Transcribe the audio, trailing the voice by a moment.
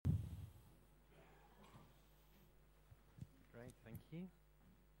Thank you.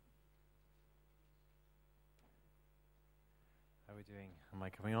 How are we doing? Am I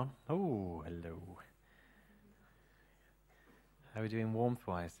coming on? Oh, hello. How are we doing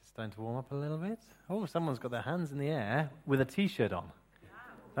warmth-wise? It's starting to warm up a little bit. Oh, someone's got their hands in the air with a T-shirt on.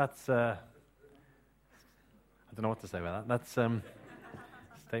 That's, I don't know what to say about that. That's a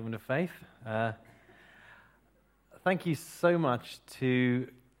statement of faith. Thank you so much to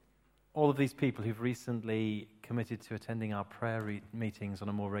all of these people who've recently committed to attending our prayer meetings on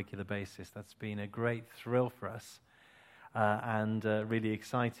a more regular basis. That's been a great thrill for us and really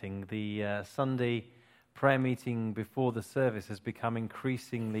exciting. The Sunday prayer meeting before the service has become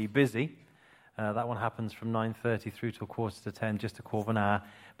increasingly busy. That one happens from 9:30 through till 9:45, just a quarter of an hour,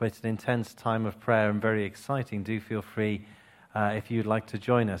 but it's an intense time of prayer and very exciting. Do feel free if you'd like to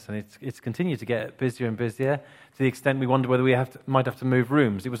join us. And it's continued to get busier and busier to the extent we wonder whether we might have to move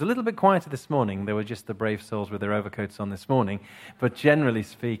rooms. It was a little bit quieter this morning. There were just the brave souls with their overcoats on this morning. But generally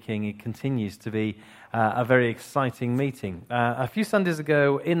speaking, it continues to be a very exciting meeting. A few Sundays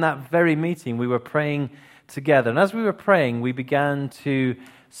ago, in that very meeting, we were praying together. And as we were praying, we began to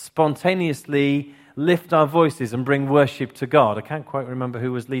spontaneously lift our voices and bring worship to God. I can't quite remember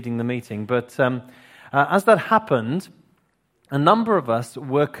who was leading the meeting, but as that happened, a number of us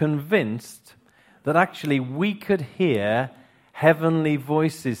were convinced that actually we could hear heavenly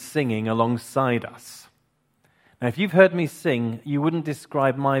voices singing alongside us. Now, if you've heard me sing, you wouldn't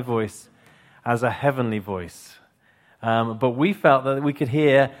describe my voice as a heavenly voice, but we felt that we could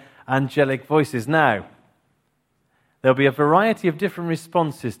hear angelic voices. Now, there'll be a variety of different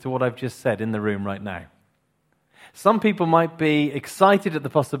responses to what I've just said in the room right now. Some people might be excited at the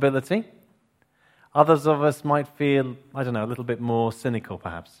possibility. Others of us might feel, a little bit more cynical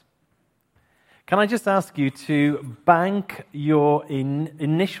perhaps. Can I just ask you to bank your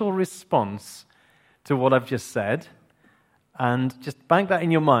initial response to what I've just said and just bank that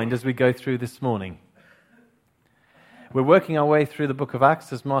in your mind as we go through this morning? We're working our way through the book of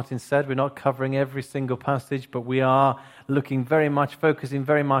Acts, as Martin said. We're not covering every single passage, but we are focusing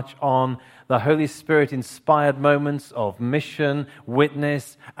very much on the Holy Spirit-inspired moments of mission,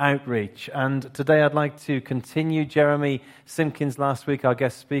 witness, outreach. And today I'd like to continue. Jeremy Simpkins last week, our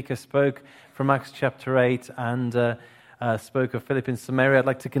guest speaker, spoke from Acts chapter 8 and spoke of Philip in Samaria. I'd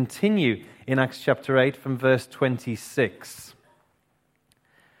like to continue in Acts chapter 8 from verse 26.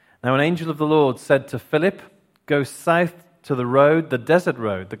 Now an angel of the Lord said to Philip, "Go south to the road, the desert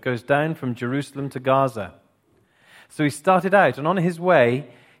road that goes down from Jerusalem to Gaza." So he started out, and on his way,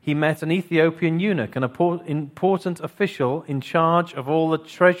 he met an Ethiopian eunuch, an important official in charge of all the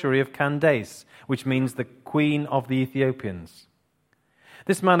treasury of Candace, which means the queen of the Ethiopians.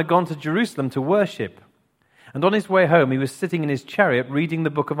 This man had gone to Jerusalem to worship, and on his way home, he was sitting in his chariot reading the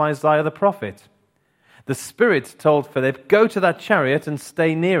book of Isaiah the prophet. The Spirit told Philip, "Go to that chariot and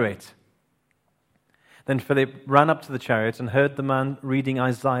stay near it." Then Philip ran up to the chariot and heard the man reading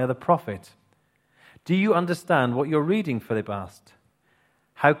Isaiah the prophet. "Do you understand what you're reading?" Philip asked.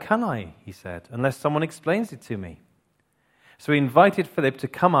 "How can I," he said, "unless someone explains it to me?" So he invited Philip to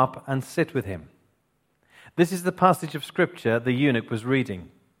come up and sit with him. This is the passage of Scripture the eunuch was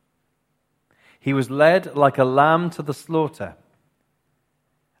reading. "He was led like a lamb to the slaughter,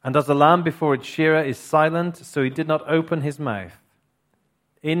 and as a lamb before its shearer is silent, so he did not open his mouth.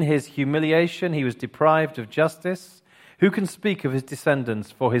 In his humiliation, he was deprived of justice. Who can speak of his descendants?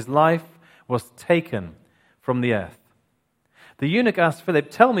 For his life was taken from the earth." The eunuch asked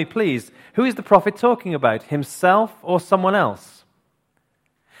Philip, "Tell me, please, who is the prophet talking about, himself or someone else?"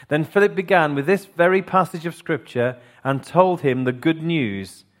 Then Philip began with this very passage of Scripture and told him the good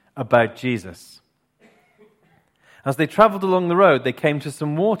news about Jesus. As they traveled along the road, they came to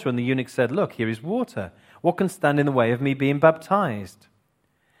some water, and the eunuch said, "Look, here is water. What can stand in the way of me being baptized?"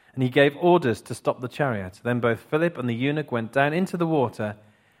 And he gave orders to stop the chariot. Then both Philip and the eunuch went down into the water,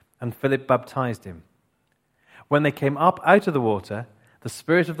 and Philip baptized him. When they came up out of the water, the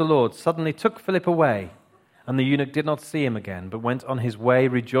Spirit of the Lord suddenly took Philip away, and the eunuch did not see him again, but went on his way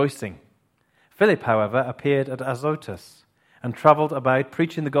rejoicing. Philip, however, appeared at Azotus, and traveled about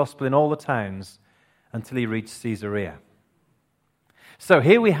preaching the gospel in all the towns until he reached Caesarea. So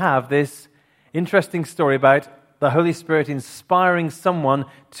here we have this interesting story about the Holy Spirit inspiring someone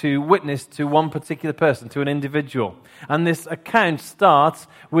to witness to one particular person, to an individual. And this account starts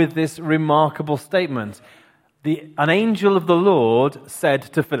with this remarkable statement. An angel of the Lord said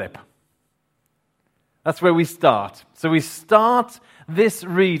to Philip. That's where we start. So we start this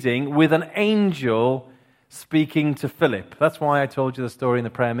reading with an angel speaking to Philip. That's why I told you the story in the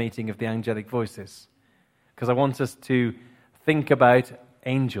prayer meeting of the angelic voices. Because I want us to think about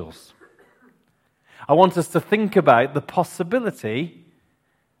angels. I want us to think about the possibility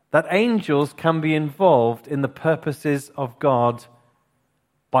that angels can be involved in the purposes of God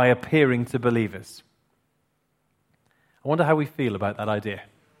by appearing to believers. I wonder how we feel about that idea.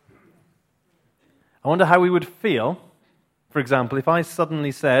 I wonder how we would feel, for example, if I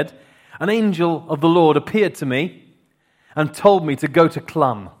suddenly said, an angel of the Lord appeared to me and told me to go to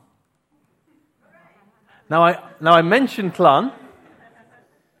Clun. Now I mentioned Clun.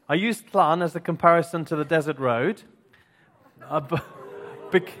 I used Clun as a comparison to the desert road.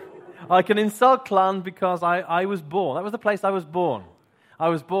 I can insult Clun because I was born. That was the place I was born. I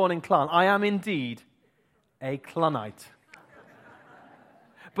was born in Clun. I am indeed a Clunite.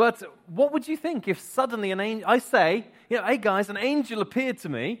 But what would you think if suddenly I say, hey guys, an angel appeared to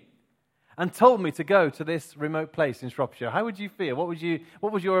me and told me to go to this remote place in Shropshire? How would you feel? What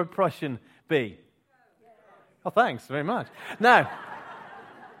would your impression be? Oh, thanks very much. Now,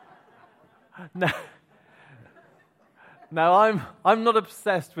 I'm not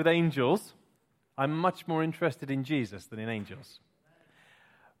obsessed with angels. I'm much more interested in Jesus than in angels.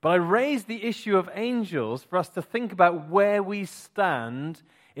 But I raise the issue of angels for us to think about where we stand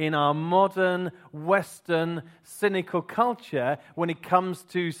in our modern, Western, cynical culture when it comes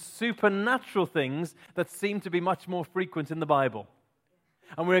to supernatural things that seem to be much more frequent in the Bible.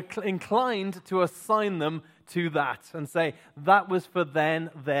 And we're inclined to assign them to that and say, that was for then,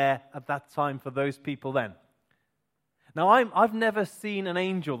 there, at that time, for those people then. Now, I've never seen an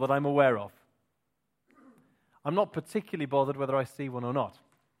angel that I'm aware of. I'm not particularly bothered whether I see one or not.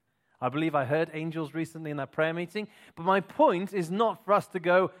 I believe I heard angels recently in that prayer meeting, but my point is not for us to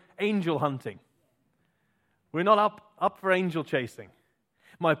go angel hunting. We're not up for angel chasing.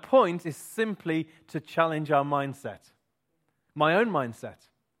 My point is simply to challenge our mindset, my own mindset.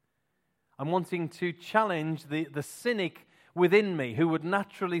 I'm wanting to challenge the cynic within me who would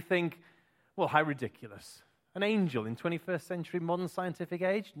naturally think, well, how ridiculous. An angel in 21st century modern scientific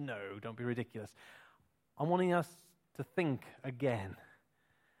age? No, don't be ridiculous. I'm wanting us to think again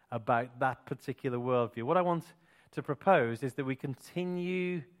about that particular worldview. What I want to propose is that we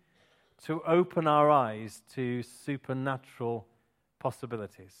continue to open our eyes to supernatural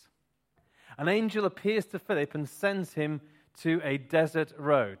possibilities. An angel appears to Philip and sends him to a desert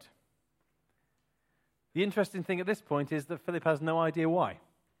road. The interesting thing at this point is that Philip has no idea why.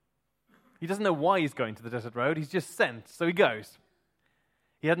 He doesn't know why he's going to the desert road. He's just sent, so he goes.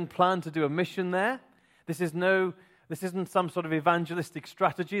 He hadn't planned to do a mission there. This isn't some sort of evangelistic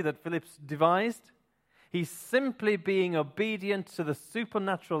strategy that Philip's devised. He's simply being obedient to the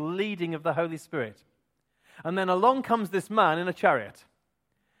supernatural leading of the Holy Spirit. And then along comes this man in a chariot,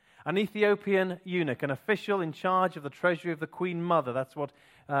 an Ethiopian eunuch, an official in charge of the treasury of the Queen Mother. That's what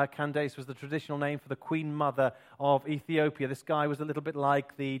Candace was the traditional name for the Queen Mother of Ethiopia. This guy was a little bit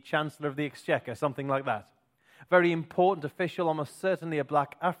like the Chancellor of the Exchequer, something like that. Very important official, almost certainly a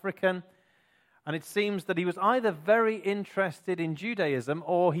black African. And it seems that he was either very interested in Judaism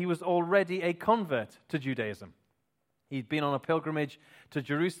or he was already a convert to Judaism. He'd been on a pilgrimage to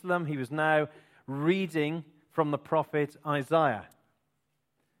Jerusalem. He was now reading from the prophet Isaiah.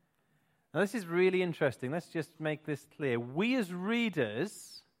 Now, this is really interesting. Let's just make this clear. We as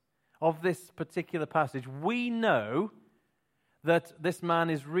readers of this particular passage, we know that this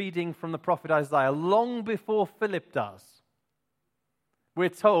man is reading from the prophet Isaiah long before Philip does. We're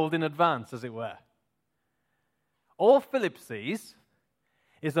told in advance, as it were. All Philip sees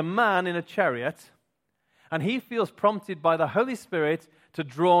is a man in a chariot, and he feels prompted by the Holy Spirit to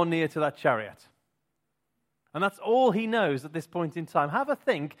draw near to that chariot. And that's all he knows at this point in time. Have a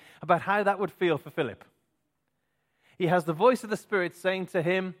think about how that would feel for Philip. He has the voice of the Spirit saying to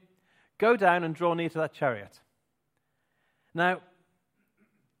him, go down and draw near to that chariot. Now,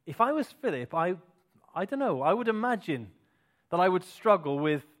 if I was Philip, I don't know, I would imagine that I would struggle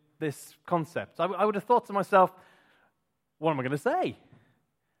with this concept. I would have thought to myself, what am I going to say?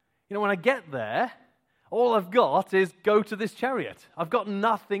 You know, when I get there, all I've got is go to this chariot. I've got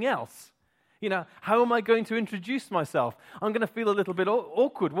nothing else. You know, how am I going to introduce myself? I'm going to feel a little bit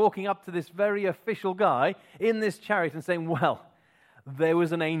awkward walking up to this very official guy in this chariot and saying, well, there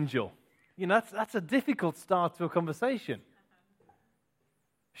was an angel. You know, that's a difficult start to a conversation.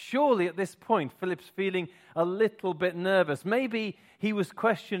 Surely at this point, Philip's feeling a little bit nervous. Maybe he was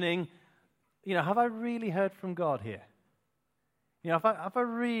questioning, you know, have I really heard from God here? You know, have I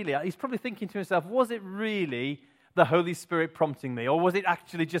really? He's probably thinking to himself, was it really the Holy Spirit prompting me, or was it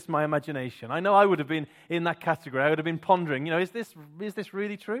actually just my imagination? I know I would have been in that category. I would have been pondering, you know, is this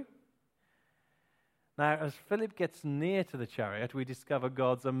really true? Now, as Philip gets near to the chariot, we discover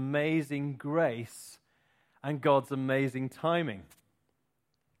God's amazing grace and God's amazing timing.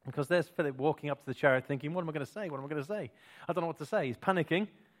 Because there's Philip walking up to the chariot thinking, what am I going to say? What am I going to say? I don't know what to say. He's panicking.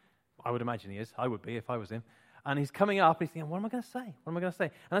 I would imagine he is. I would be if I was him. And he's coming up and he's thinking, what am I going to say? What am I going to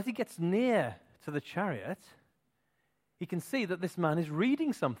say? And as he gets near to the chariot, he can see that this man is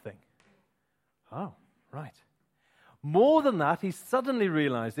reading something. Oh, right. More than that, he suddenly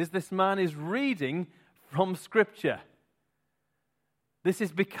realizes this man is reading from Scripture. This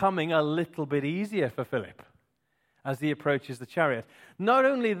is becoming a little bit easier for Philip as he approaches the chariot. Not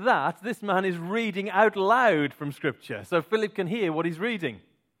only that, this man is reading out loud from Scripture, so Philip can hear what he's reading.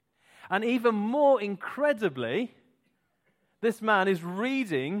 And even more incredibly, this man is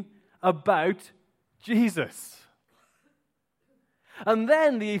reading about Jesus. And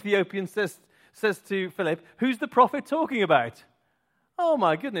then the Ethiopian says to Philip, who's the prophet talking about? Oh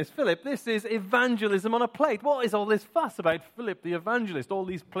my goodness, Philip, this is evangelism on a plate. What is all this fuss about Philip the evangelist? All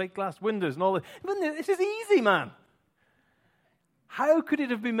these plate glass windows and all this. This is easy, man. How could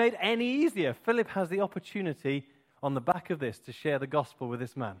it have been made any easier? Philip has the opportunity on the back of this to share the gospel with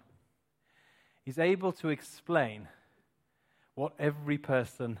this man. He's able to explain what every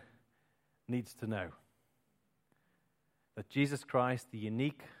person needs to know. That Jesus Christ, the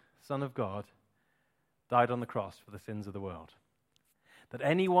unique Son of God, died on the cross for the sins of the world. That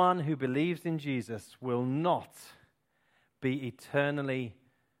anyone who believes in Jesus will not be eternally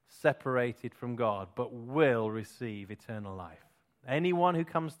separated from God, but will receive eternal life. Anyone who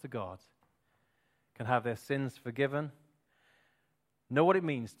comes to God can have their sins forgiven, know what it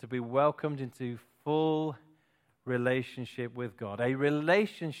means to be welcomed into full relationship with God, a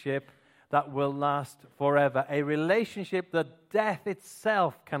relationship that will last forever, a relationship that death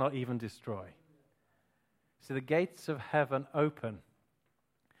itself cannot even destroy. So the gates of heaven open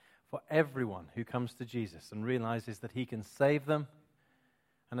for everyone who comes to Jesus and realizes that he can save them,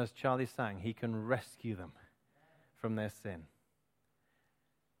 and as Charlie sang, he can rescue them from their sin.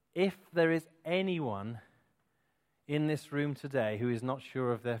 If there is anyone in this room today who is not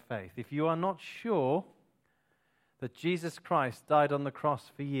sure of their faith, if you are not sure that Jesus Christ died on the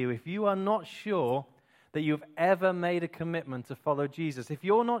cross for you, if you are not sure that you've ever made a commitment to follow Jesus, if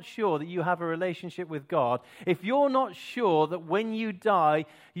you're not sure that you have a relationship with God, if you're not sure that when you die,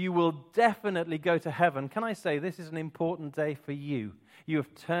 you will definitely go to heaven, can I say this is an important day for you? You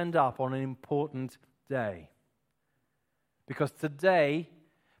have turned up on an important day. Because today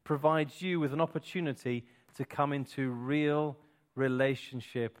provides you with an opportunity to come into real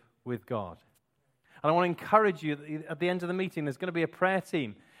relationship with God. And I want to encourage you that at the end of the meeting, there's going to be a prayer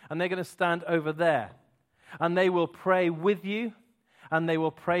team, and they're going to stand over there. And they will pray with you, and they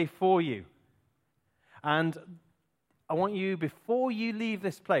will pray for you. And I want you, before you leave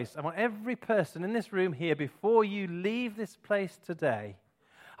this place, I want every person in this room here, before you leave this place today,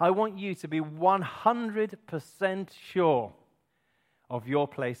 I want you to be 100% sure of your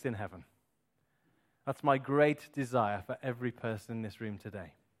place in heaven. That's my great desire for every person in this room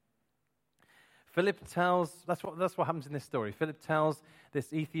today. Philip tells, that's what happens in this story. Philip tells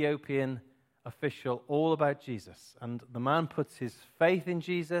this Ethiopian official all about Jesus. And the man puts his faith in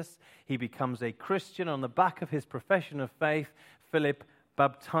Jesus. He becomes a Christian. On the back of his profession of faith, Philip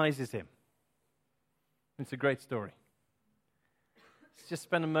baptizes him. It's a great story. Let's just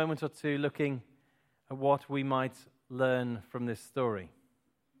spend a moment or two looking at what we might learn from this story.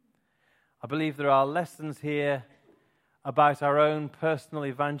 I believe there are lessons here about our own personal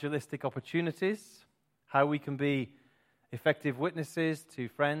evangelistic opportunities, how we can be effective witnesses to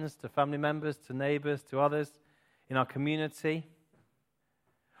friends, to family members, to neighbors, to others in our community.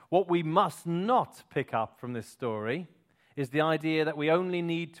 What we must not pick up from this story is the idea that we only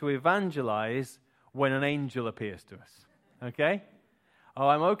need to evangelize when an angel appears to us. Okay? Oh,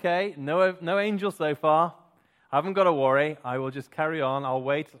 I'm okay. No angel so far. I haven't got to worry. I will just carry on. I'll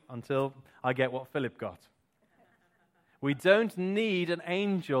wait until I get what Philip got. We don't need an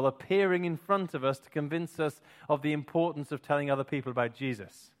angel appearing in front of us to convince us of the importance of telling other people about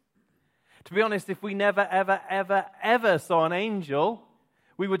Jesus. To be honest, if we never, ever, ever, ever saw an angel,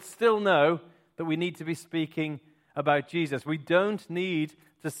 we would still know that we need to be speaking about Jesus. We don't need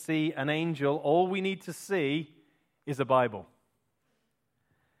to see an angel. All we need to see is a Bible.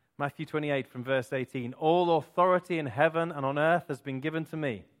 Matthew 28 from verse 18. All authority in heaven and on earth has been given to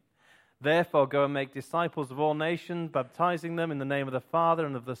me. Therefore, go and make disciples of all nations, baptizing them in the name of the Father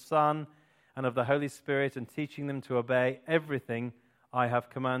and of the Son and of the Holy Spirit, and teaching them to obey everything I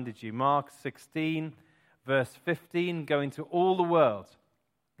have commanded you. Mark 16, verse 15, go into all the world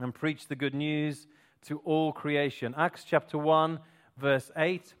and preach the good news to all creation. Acts chapter 1, verse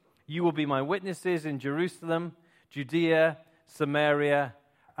 8, you will be my witnesses in Jerusalem, Judea, Samaria,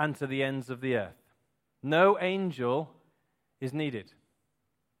 and to the ends of the earth. No angel is needed.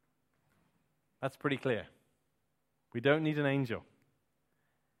 That's pretty clear. We don't need an angel.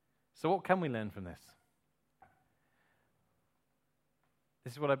 So what can we learn from this?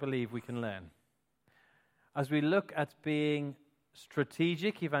 This is what I believe we can learn. As we look at being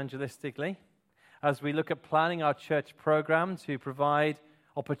strategic evangelistically, as we look at planning our church program to provide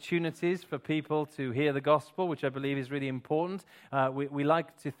opportunities for people to hear the gospel, which I believe is really important. We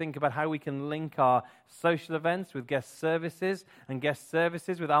like to think about how we can link our social events with guest services and guest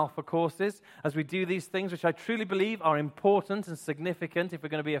services with alpha courses. As we do these things, which I truly believe are important and significant if we're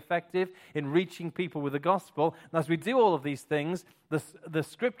going to be effective in reaching people with the gospel. And as we do all of these things, the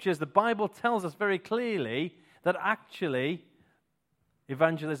scriptures, the Bible tells us very clearly that actually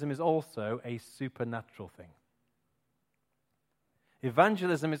evangelism is also a supernatural thing.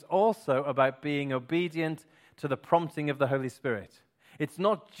 Evangelism is also about being obedient to the prompting of the Holy Spirit. It's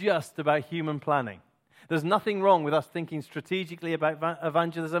not just about human planning. There's nothing wrong with us thinking strategically about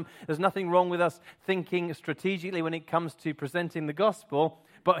evangelism. There's nothing wrong with us thinking strategically when it comes to presenting the gospel.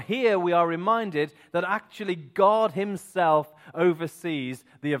 But here we are reminded that actually God himself oversees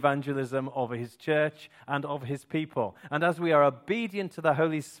the evangelism of his church and of his people. And as we are obedient to the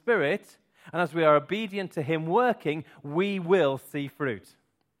Holy Spirit, and as we are obedient to him working, we will see fruit.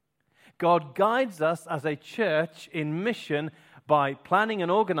 God guides us as a church in mission by planning and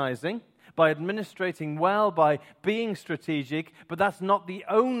organizing, by administrating well, by being strategic, but that's not the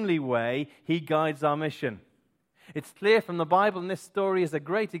only way he guides our mission. It's clear from the Bible, and this story is a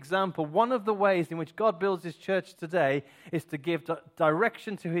great example. One of the ways in which God builds his church today is to give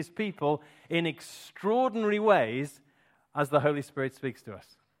direction to his people in extraordinary ways as the Holy Spirit speaks to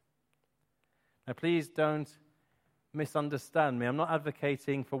us. Now, please don't misunderstand me. I'm not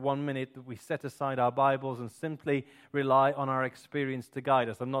advocating for 1 minute that we set aside our Bibles and simply rely on our experience to guide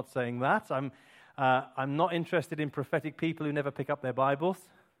us. I'm not saying that. I'm not interested in prophetic people who never pick up their Bibles.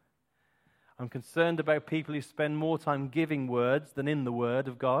 I'm concerned about people who spend more time giving words than in the Word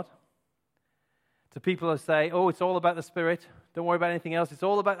of God. To people who say, oh, it's all about the Spirit. Don't worry about anything else. It's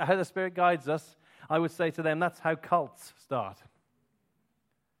all about how the Spirit guides us. I would say to them, that's how cults start.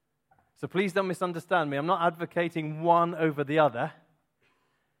 So please don't misunderstand me. I'm not advocating one over the other.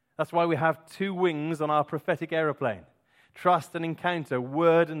 That's why we have two wings on our prophetic aeroplane. Trust and encounter,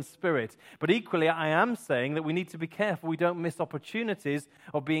 word and spirit. But equally, I am saying that we need to be careful we don't miss opportunities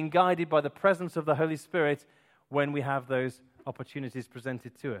of being guided by the presence of the Holy Spirit when we have those opportunities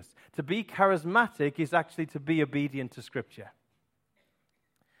presented to us. To be charismatic is actually to be obedient to Scripture.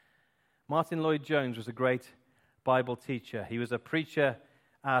 Martin Lloyd-Jones was a great Bible teacher. He was a preacher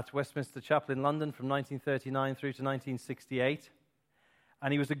at Westminster Chapel in London from 1939 through to 1968.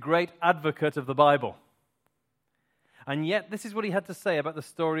 And he was a great advocate of the Bible. And yet, this is what he had to say about the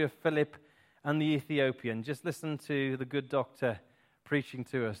story of Philip and the Ethiopian. Just listen to the good doctor preaching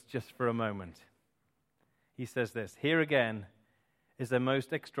to us just for a moment. He says this, "Here again is a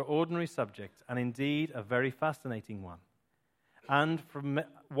most extraordinary subject, and indeed a very fascinating one. And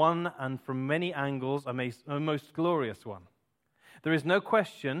from many angles, a most glorious one. There is no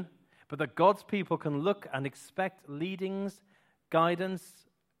question but that God's people can look and expect leadings, guidance,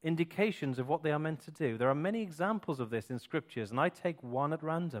 indications of what they are meant to do. There are many examples of this in Scriptures, and I take one at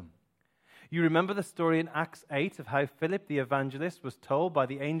random. You remember the story in Acts 8 of how Philip the evangelist was told by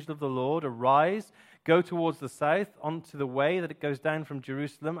the angel of the Lord, arise, go towards the south onto the way that it goes down from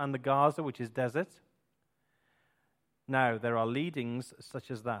Jerusalem and the Gaza, which is desert. Now, there are leadings such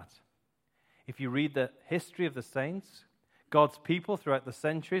as that. If you read the history of the saints, God's people throughout the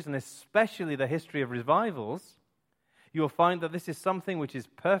centuries, and especially the history of revivals, you will find that this is something which is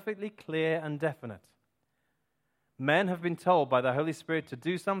perfectly clear and definite. Men have been told by the Holy Spirit to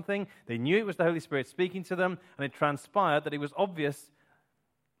do something. They knew it was the Holy Spirit speaking to them, and it transpired that it was obvious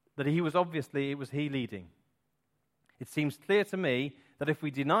that it was he leading. It seems clear to me that if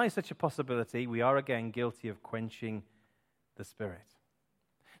we deny such a possibility, we are again guilty of quenching the Spirit."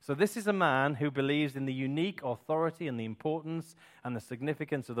 So this is a man who believes in the unique authority and the importance and the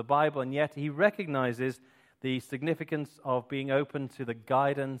significance of the Bible, and yet he recognizes the significance of being open to the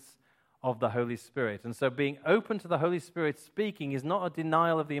guidance of the Holy Spirit. And so being open to the Holy Spirit speaking is not a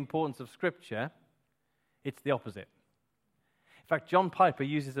denial of the importance of Scripture, it's the opposite. In fact, John Piper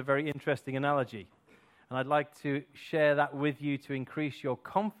uses a very interesting analogy, and I'd like to share that with you to increase your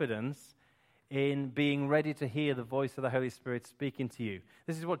confidence in being ready to hear the voice of the Holy Spirit speaking to you.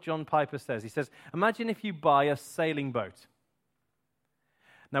 This is what John Piper says. He says, imagine if you buy a sailing boat.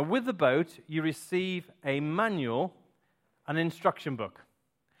 Now, with the boat, you receive a manual, an instruction book.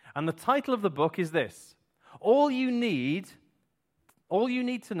 And the title of the book is this: All you need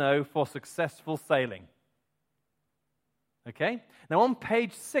to know for successful sailing. Okay? Now, on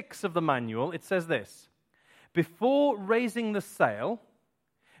page 6 of the manual, it says this: before raising the sail,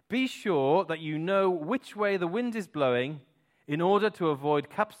 be sure that you know which way the wind is blowing in order to avoid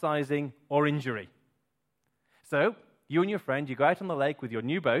capsizing or injury. So, you and your friend, you go out on the lake with your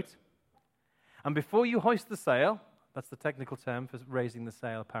new boat, and before you hoist the sail, that's the technical term for raising the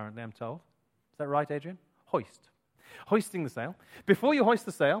sail, apparently, I'm told. Is that right, Adrian? Hoist. Hoisting the sail. Before you hoist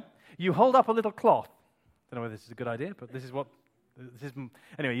the sail, you hold up a little cloth. I don't know whether this is a good idea, but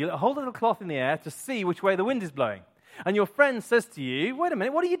anyway, you hold a little cloth in the air to see which way the wind is blowing. And your friend says to you, wait a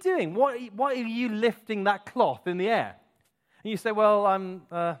minute, what are you doing? Why are you lifting that cloth in the air? And you say, well,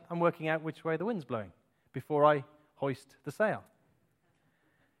 I'm working out which way the wind's blowing before I hoist the sail.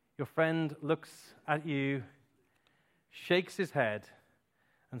 Your friend looks at you, shakes his head,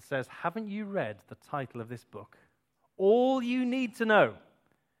 and says, haven't you read the title of this book? All you need to know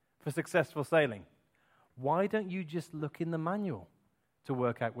for successful sailing. Why don't you just look in the manual to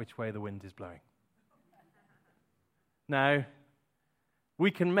work out which way the wind is blowing? Now,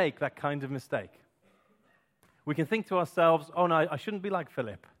 we can make that kind of mistake. We can think to ourselves, oh no, I shouldn't be like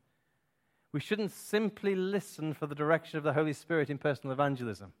Philip. We shouldn't simply listen for the direction of the Holy Spirit in personal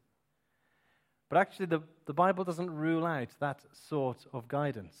evangelism. But actually, the Bible doesn't rule out that sort of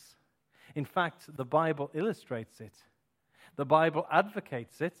guidance. In fact, the Bible illustrates it. The Bible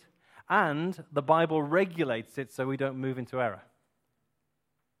advocates it. And the Bible regulates it so we don't move into error.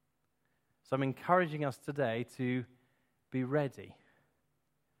 So I'm encouraging us today to be ready.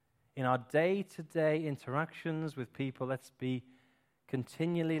 In our day-to-day interactions with people, let's be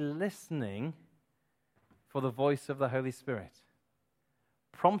continually listening for the voice of the Holy Spirit,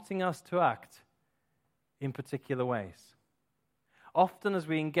 prompting us to act in particular ways. Often as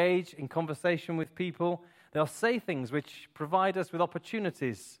we engage in conversation with people, they'll say things which provide us with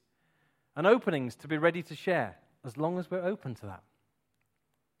opportunities and openings to be ready to share, as long as we're open to that.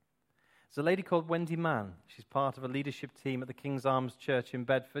 There's a lady called Wendy Mann. She's part of a leadership team at the King's Arms Church in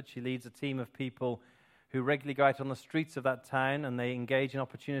Bedford. She leads a team of people who regularly go out on the streets of that town, and they engage in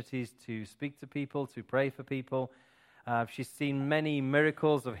opportunities to speak to people, to pray for people. She's seen many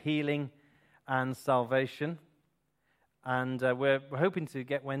miracles of healing and salvation. And we're hoping to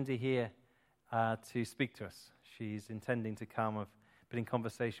get Wendy here to speak to us. She's intending to come. I've been in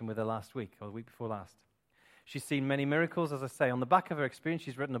conversation with her last week, or the week before last. She's seen many miracles, as I say. On the back of her experience,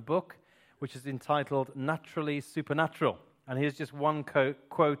 she's written a book which is entitled Naturally Supernatural. And here's just one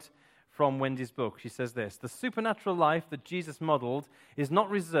quote from Wendy's book. She says this: the supernatural life that Jesus modeled is not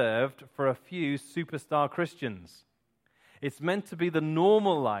reserved for a few superstar Christians. It's meant to be the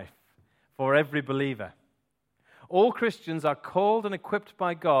normal life for every believer. All Christians are called and equipped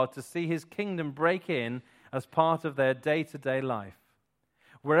by God to see His kingdom break in as part of their day-to-day life.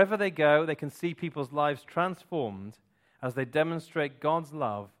 Wherever they go, they can see people's lives transformed as they demonstrate God's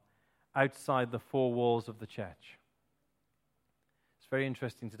love outside the four walls of the church. It's very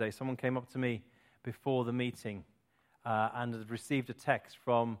interesting today. Someone came up to me before the meeting and had received a text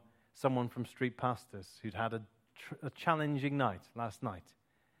from someone from Street Pastors who'd had a challenging night last night.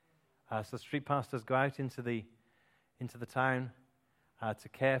 So street pastors go out into the town to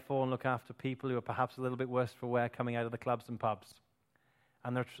care for and look after people who are perhaps a little bit worse for wear coming out of the clubs and pubs.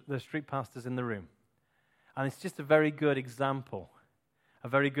 And there are street pastors in the room. And it's just a very good example, a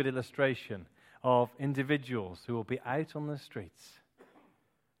very good illustration of individuals who will be out on the streets,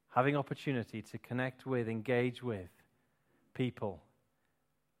 having opportunity to connect with, engage with people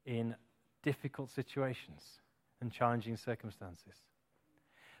in difficult situations and challenging circumstances.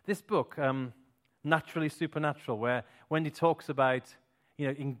 This book, Naturally Supernatural, where Wendy talks about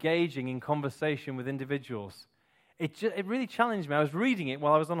engaging in conversation with individuals, it really challenged me. I was reading it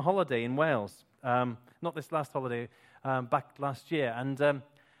while I was on holiday in Wales, not this last holiday, back last year. And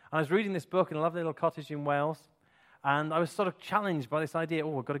I was reading this book in a lovely little cottage in Wales, and I was sort of challenged by this idea,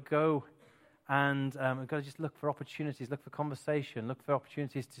 we've got to go and we've got to just look for opportunities, look for conversation, look for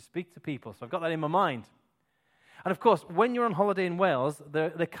opportunities to speak to people. So I've got that in my mind. And of course, when you're on holiday in Wales,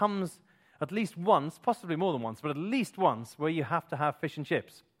 there comes at least once, possibly more than once, but at least once, where you have to have fish and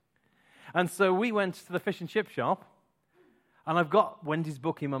chips. And so we went to the fish and chip shop, and I've got Wendy's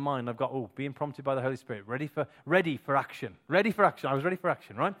book in my mind. I've got, being prompted by the Holy Spirit, ready for action. Ready for action. I was ready for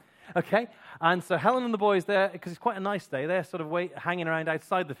action, right? Okay. And so Helen and the boys there, because it's quite a nice day, they're sort of hanging around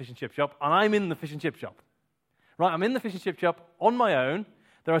outside the fish and chip shop, and I'm in the fish and chip shop. Right, I'm in the fish and chip shop on my own.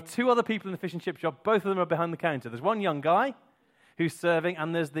 There are two other people in the fish and chip shop. Both of them are behind the counter. There's one young guy who's serving,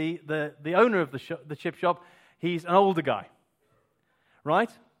 and there's the owner of the chip shop. He's an older guy, right?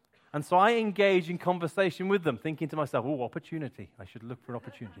 And so I engage in conversation with them, thinking to myself, opportunity. I should look for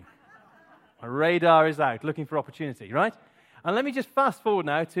opportunity. My radar is out, looking for opportunity, right? And let me just fast forward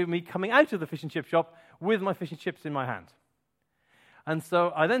now to me coming out of the fish and chip shop with my fish and chips in my hand. And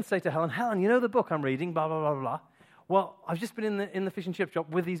so I then say to Helen, Helen, you know the book I'm reading, blah, blah, blah, blah. Well, I've just been in the fish and chip shop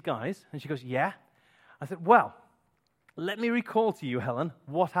with these guys. And she goes, yeah. I said, well, let me recall to you, Helen,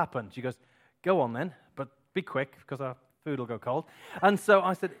 what happened. She goes, go on then, but be quick because our food will go cold. And so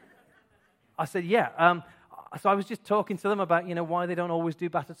I said, yeah. So I was just talking to them about, why they don't always do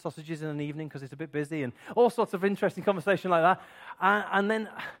battered sausages in an evening because it's a bit busy and all sorts of interesting conversation like that. And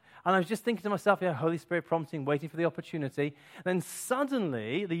I was just thinking to myself, Holy Spirit prompting, waiting for the opportunity. Then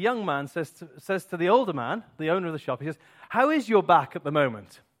suddenly the young man says to the older man, the owner of the shop, he says, how is your back at the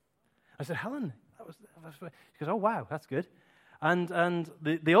moment? I said, Helen, she goes, oh, wow, that's good. And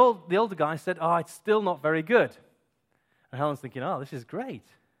the older guy said, oh, it's still not very good. And Helen's thinking, oh, this is great.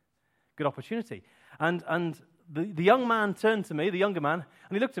 Good opportunity. And the young man turned to me, the younger man,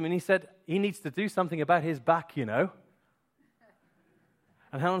 and he looked at me and he said, he needs to do something about his back, And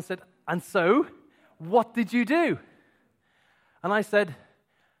Helen said, and so, what did you do? And I said,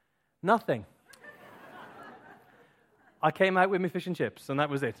 nothing. I came out with my fish and chips, and that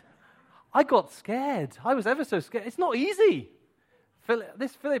was it. I got scared. I was ever so scared. It's not easy.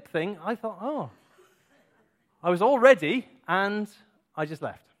 This Philip thing, I thought, I was all ready, and I just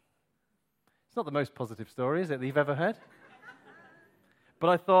left. It's not the most positive story, is it, that you've ever heard? But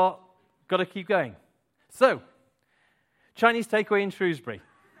I thought, got to keep going. So, Chinese takeaway in Shrewsbury,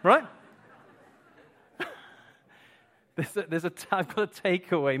 right? I've got a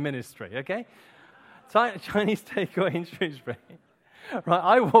takeaway ministry, okay? Chinese takeaway in Shrewsbury. Right,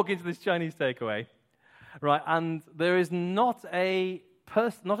 I walk into this Chinese takeaway, right, and there is not a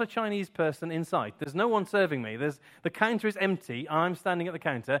Chinese person in sight. There's no one serving me. The counter is empty. I'm standing at the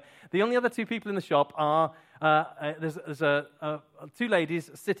counter. The only other two people in the shop are there's two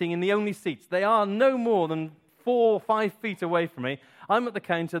ladies sitting in the only seats. They are no more than 4 or 5 feet away from me. I'm at the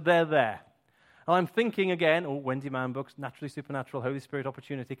counter. They're there. And I'm thinking again, Wendy Mann books, Naturally Supernatural, Holy Spirit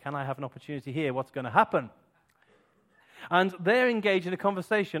opportunity. Can I have an opportunity here? What's going to happen? And they're engaged in a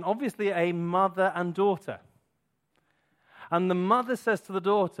conversation, obviously a mother and daughter. And the mother says to the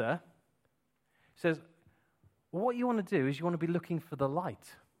daughter, what you want to do is you want to be looking for the light.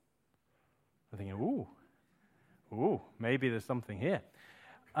 I'm thinking, maybe there's something here.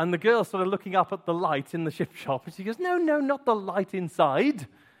 And the girl's sort of looking up at the light in the chip shop, and she goes, no, not the light inside.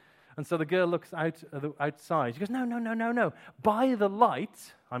 And so the girl looks outside. She goes, no. By the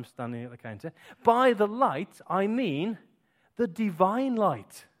light, I'm standing at the counter, by the light, I mean the divine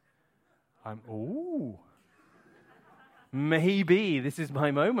light. Maybe this is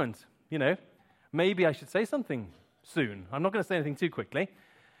my moment, Maybe I should say something soon. I'm not going to say anything too quickly.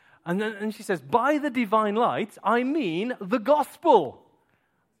 And she says, by the divine light, I mean the gospel.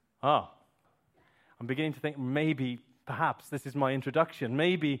 I'm beginning to think perhaps this is my introduction.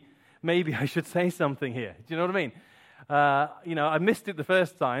 Maybe I should say something here. Do you know what I mean? I missed it the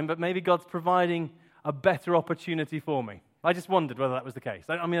first time, but maybe God's providing a better opportunity for me. I just wondered whether that was the case.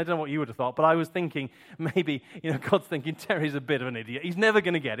 I don't know what you would have thought, but I was thinking maybe, God's thinking Terry's a bit of an idiot. He's never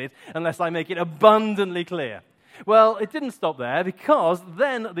going to get it unless I make it abundantly clear. Well, it didn't stop there, because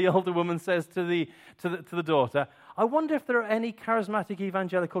then the older woman says to the daughter, I wonder if there are any charismatic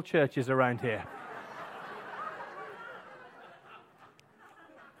evangelical churches around here.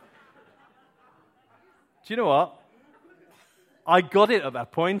 Do you know what? I got it at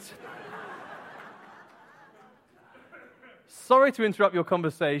that point. Sorry to interrupt your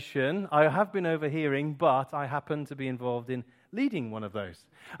conversation. I have been overhearing, but I happen to be involved in leading one of those.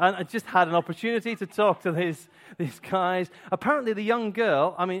 And I just had an opportunity to talk to these guys. Apparently the young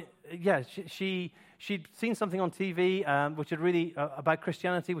girl, she'd seen something on TV which had really, about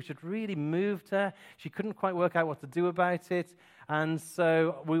Christianity, which had really moved her. She couldn't quite work out what to do about it. And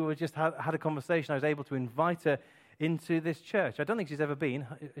so we were just had a conversation. I was able to invite her into this church. I don't think she's ever been.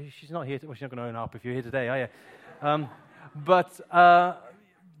 She's not here. She's not going to own up if you're here today, are you? But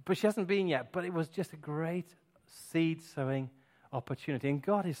she hasn't been yet. But it was just a great seed-sowing opportunity. And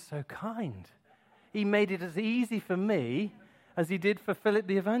God is so kind. He made it as easy for me as he did for Philip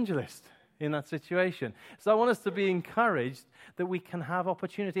the evangelist in that situation. So I want us to be encouraged that we can have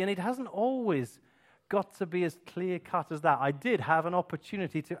opportunity. And it hasn't always got to be as clear-cut as that. I did have an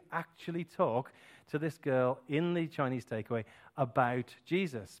opportunity to actually talk to this girl in the Chinese takeaway about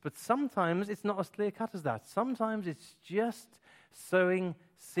Jesus. But sometimes it's not as clear-cut as that. Sometimes it's just sowing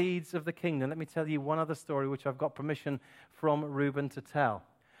seeds of the kingdom. Let me tell you one other story which I've got permission from Reuben to tell.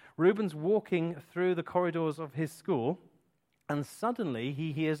 Reuben's walking through the corridors of his school, and suddenly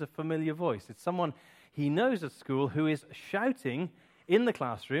he hears a familiar voice. It's someone he knows at school who is shouting in the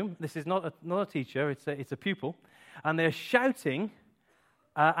classroom. This is not a teacher, it's a pupil. and they're shouting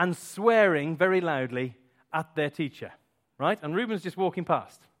and swearing very loudly at their teacher, right? And Reuben's just walking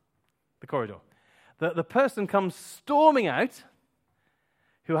past the corridor. The person comes storming out,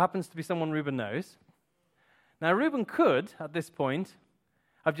 who happens to be someone Reuben knows. Now, Reuben could, at this point,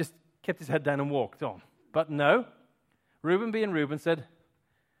 have just kept his head down and walked on. But no, Reuben being Reuben said,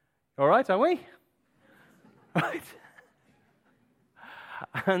 all right, are we? Right?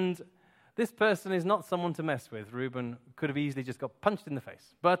 And this person is not someone to mess with. Reuben could have easily just got punched in the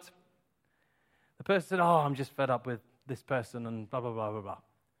face. But the person said, oh, I'm just fed up with this person and blah, blah, blah, blah, blah.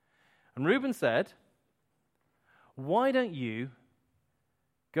 And Reuben said, why don't you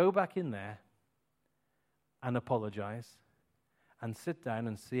go back in there and apologize and sit down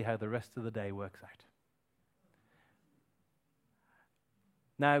and see how the rest of the day works out?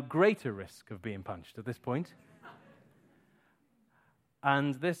 Now, greater risk of being punched at this point.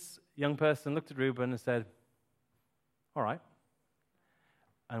 And this young person looked at Reuben and said, all right,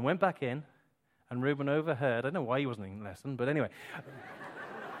 and went back in, and Reuben overheard. I don't know why he wasn't in lesson, but anyway.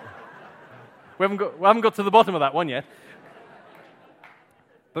 we haven't got to the bottom of that one yet.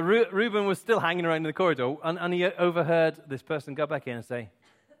 But Reuben was still hanging around in the corridor, and he overheard this person go back in and say,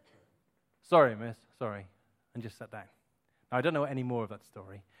 sorry, miss, sorry, and just sat down. Now, I don't know any more of that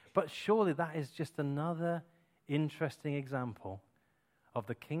story, but surely that is just another interesting example of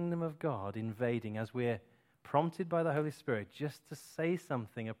the kingdom of God invading as we're prompted by the Holy Spirit just to say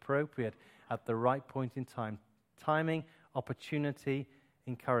something appropriate at the right point in time. Timing, opportunity,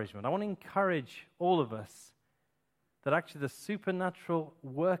 encouragement. I want to encourage all of us that actually the supernatural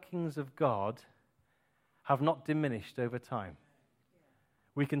workings of God have not diminished over time.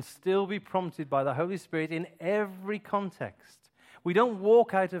 We can still be prompted by the Holy Spirit in every context. We don't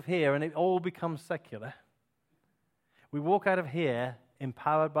walk out of here and it all becomes secular. We walk out of here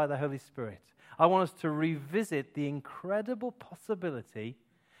empowered by the Holy Spirit. I want us to revisit the incredible possibility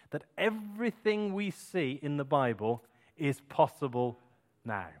that everything we see in the Bible is possible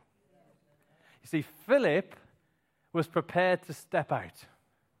now. You see, Philip was prepared to step out.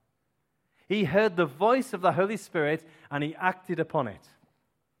 He heard the voice of the Holy Spirit and he acted upon it.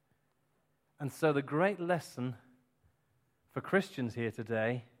 And so the great lesson for Christians here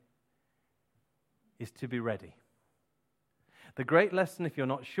today is to be ready. The great lesson, if you're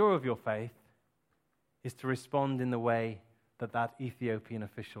not sure of your faith, is to respond in the way that that Ethiopian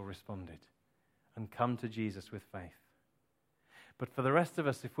official responded and come to Jesus with faith. But for the rest of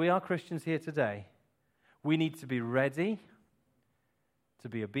us, if we are Christians here today, we need to be ready to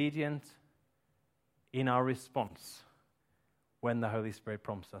be obedient in our response when the Holy Spirit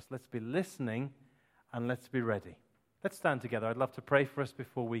prompts us. Let's be listening and let's be ready. Let's stand together. I'd love to pray for us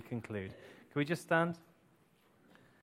before we conclude. Can we just stand?